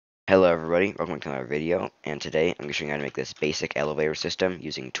Hello everybody, welcome to another video, and today I'm going to show you how to make this basic elevator system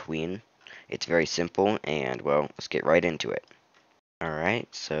using tween. It's very simple, and well, let's get right into it. Alright,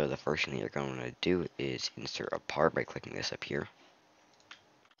 so the first thing that you're going to do is insert a part by clicking this up here.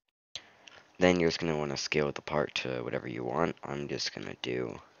 Then you're just going to want to scale the part to whatever you want. I'm just going to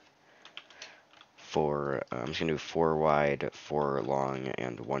do 4 wide, 4 long,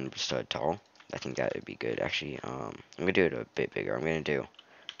 and 1 stud tall. I think that would be good. Actually, I'm going to do it a bit bigger. I'm going to do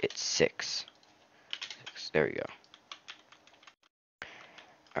it 6. There we go.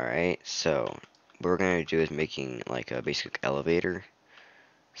 Alright, so what we're going to do is making like a basic elevator.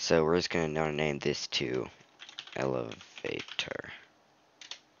 So we're just going to now name this to elevator.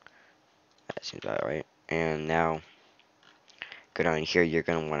 That seems about right. And now, go down here, you're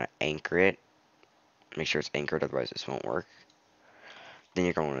going to want to anchor it. Make sure it's anchored, otherwise this won't work. Then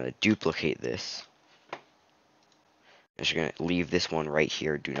you're going to want to duplicate this. And you're going to leave this one right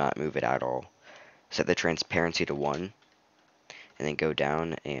here. Do not move it at all. Set the transparency to 1. And then go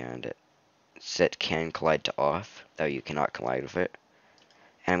down and set can collide to off. That way you cannot collide with it.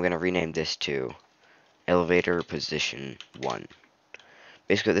 And I'm going to rename this to elevator position 1.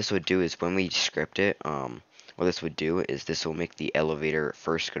 Basically what this would do is when we script it, what this would do is this will make the elevator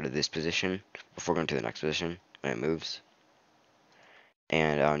first go to this position before going to the next position when it moves.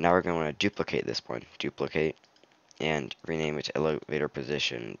 And now we're going to want to duplicate this one. Duplicate and rename it to elevator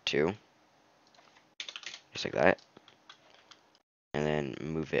position 2. Just like that. And then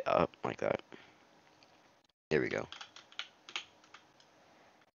move it up like that. There we go.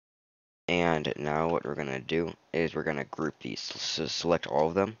 And now what we're going to do is we're going to group these. So select all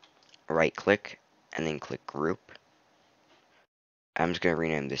of them, right click, and then click group. I'm just going to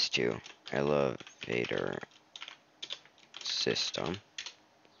rename this to elevator system.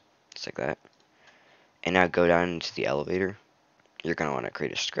 Just like that. And now go down into the elevator. You're going to want to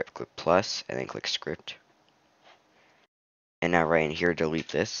create a script. Click plus, and then click script. And now right in here, delete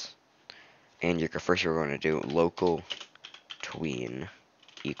this. And first you're going to do local tween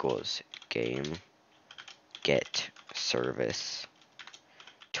equals game get service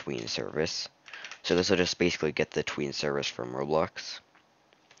tween service. So this will just basically get the tween service from Roblox.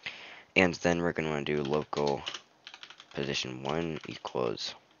 And then we're going to want to do local position 1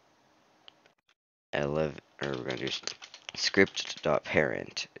 equals we're going to do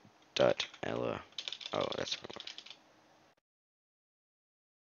script.parent.ele. Oh, that's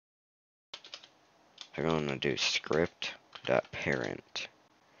we're going to do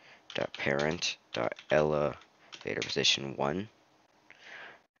script.parent.elevator position 1,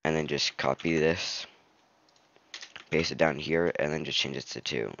 and then just copy this, paste it down here, and then just change it to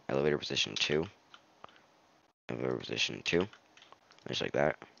 2. Elevator position 2. Elevator position 2. Just like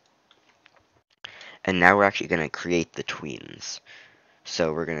that. And now we're actually going to create the tweens.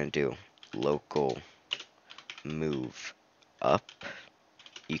 So we're going to do local move up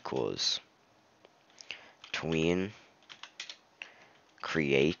equals tween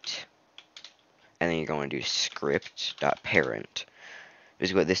create, and then you're going to do script.parent.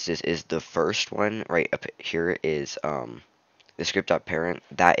 Basically what this is the first one right up here is the script.parent.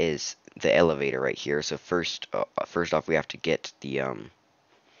 That is the elevator right here. So first off we have to get the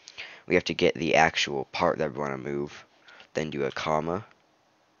actual part that we want to move, then do a comma,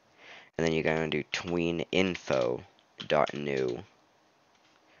 and then you're going to do tween info dot new.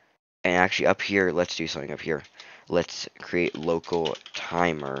 And actually up here, let's do something up here. Let's create local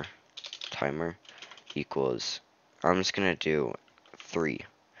timer equals, I'm just gonna do 3.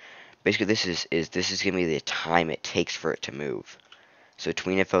 Basically this is gonna be the time it takes for it to move. So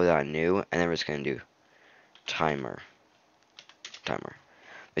tween info dot new, and then we're just gonna do timer.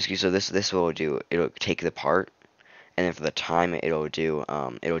 Basically, so this will do, it'll take the part, and then for the time it'll do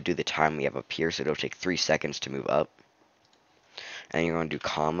the time we have up here, so it'll take 3 seconds to move up. And then you're gonna do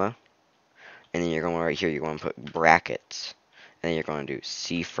comma. And then you're going right here, you're going to put brackets. And then you're going to do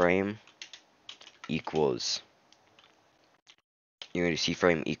C-frame equals,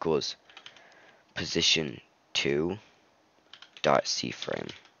 C-frame equals position 2 dot C-frame.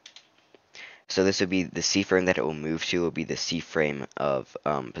 So this would be the C-frame that it will move to, will be the C-frame of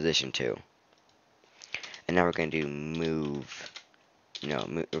position 2. And now we're going to do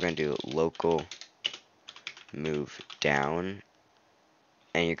we're going to do local move down.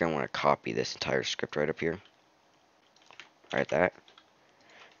 And you're going to want to copy this entire script right up here. Right that.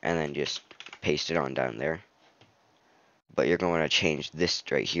 And then just paste it on down there. But you're going to change this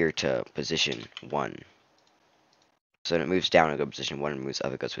right here to position 1. So when it moves down, it goes position 1, and moves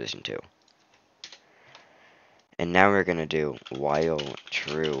up, it goes position 2. And now we're gonna do while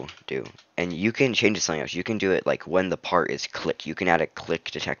true do. And you can change it to something else. You can do it like when the part is clicked. You can add a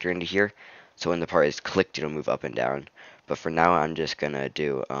click detector into here. So when the part is clicked, it'll move up and down. But for now, I'm just gonna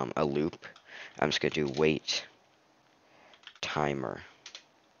do a loop. I'm just gonna do wait timer.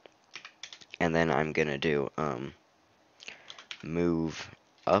 And then I'm gonna do move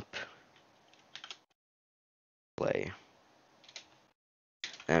up play.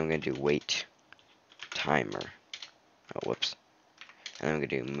 Then I'm gonna do wait timer. Oh, whoops. And then I'm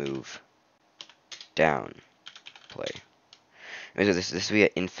gonna do move down play. And so this will be an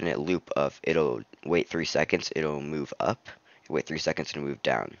infinite loop of it'll wait 3 seconds, it'll move up, wait 3 seconds, and move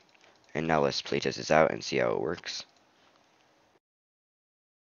down. And now let's play test this out and see how it works.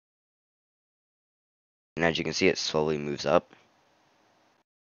 And as you can see, it slowly moves up,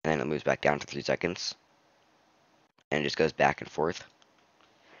 and then it moves back down for 3 seconds, and it just goes back and forth.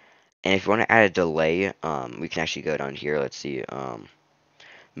 And if you want to add a delay, we can actually go down here. Let's see,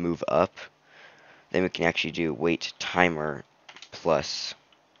 move up. Then we can actually do wait timer plus,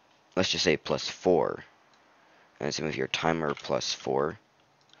 let's just say plus 4. And let's move here, timer plus 4.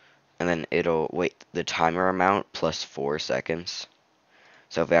 And then it'll wait the timer amount plus 4 seconds.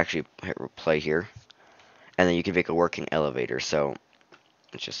 So if we actually hit play here, and then you can make a working elevator. So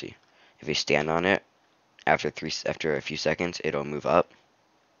let's just see. If you stand on it, after a few seconds, it'll move up,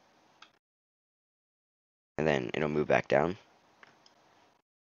 and then it'll move back down.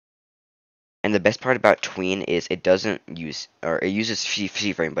 And the best part about tween is it doesn't use, or it uses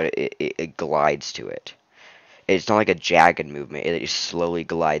C-frame, but it glides to it. It's not like a jagged movement. It just slowly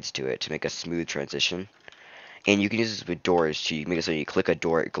glides to it to make a smooth transition. And you can use this with doors too. You can make it so you click a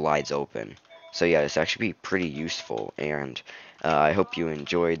door, it glides open. So yeah, it's actually pretty useful. And I hope you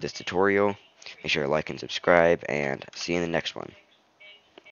enjoyed this tutorial. Make sure to like and subscribe, and see you in the next one.